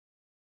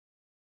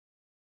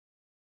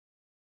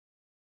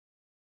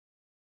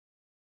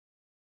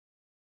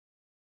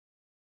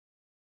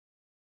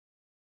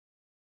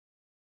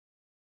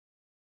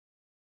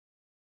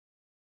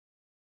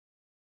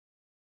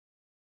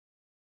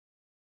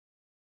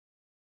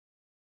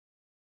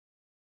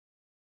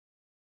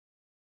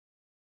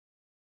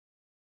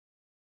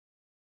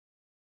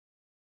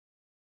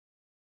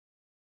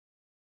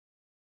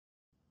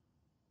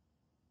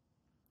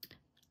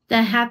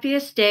The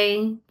happiest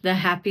day, the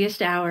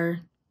happiest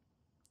hour.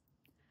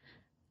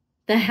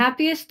 The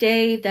happiest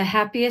day, the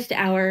happiest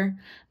hour,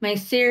 my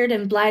seared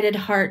and blighted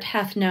heart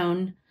hath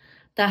known.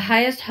 The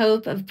highest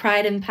hope of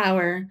pride and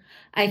power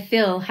I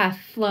feel hath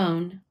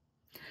flown.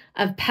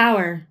 Of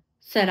power,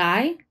 said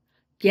I?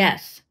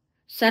 Yes,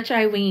 such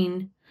I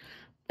ween,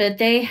 but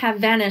they have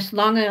vanished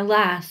long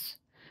alas.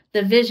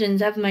 The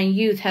visions of my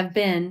youth have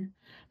been,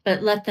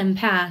 but let them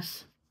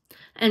pass.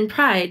 And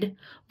pride,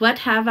 what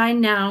have I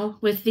now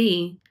with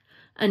thee?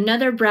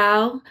 Another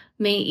brow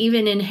may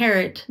even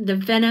inherit the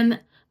venom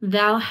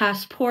thou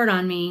hast poured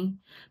on me.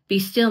 Be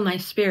still my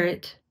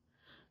spirit.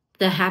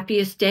 The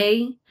happiest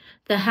day,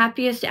 the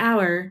happiest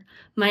hour,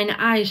 mine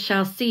eyes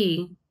shall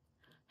see,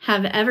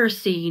 have ever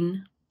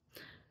seen.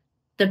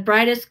 The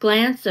brightest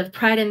glance of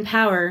pride and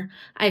power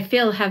I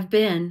feel have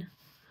been.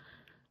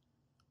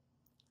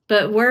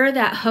 But were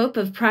that hope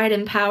of pride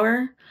and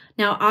power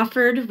now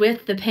offered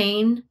with the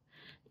pain,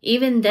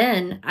 even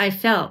then I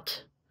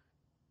felt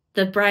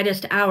the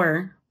brightest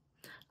hour,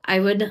 I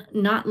would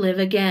not live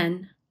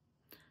again.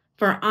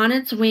 For on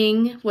its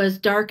wing was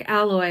dark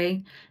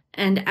alloy,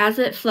 and as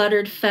it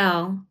fluttered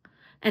fell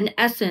an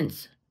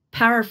essence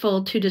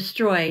powerful to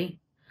destroy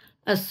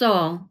a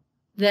soul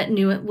that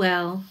knew it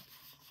well.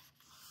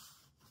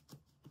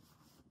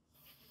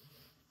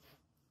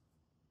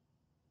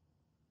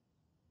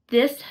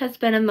 This has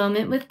been a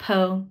Moment with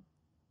Poe.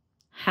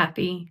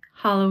 Happy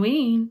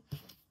Halloween.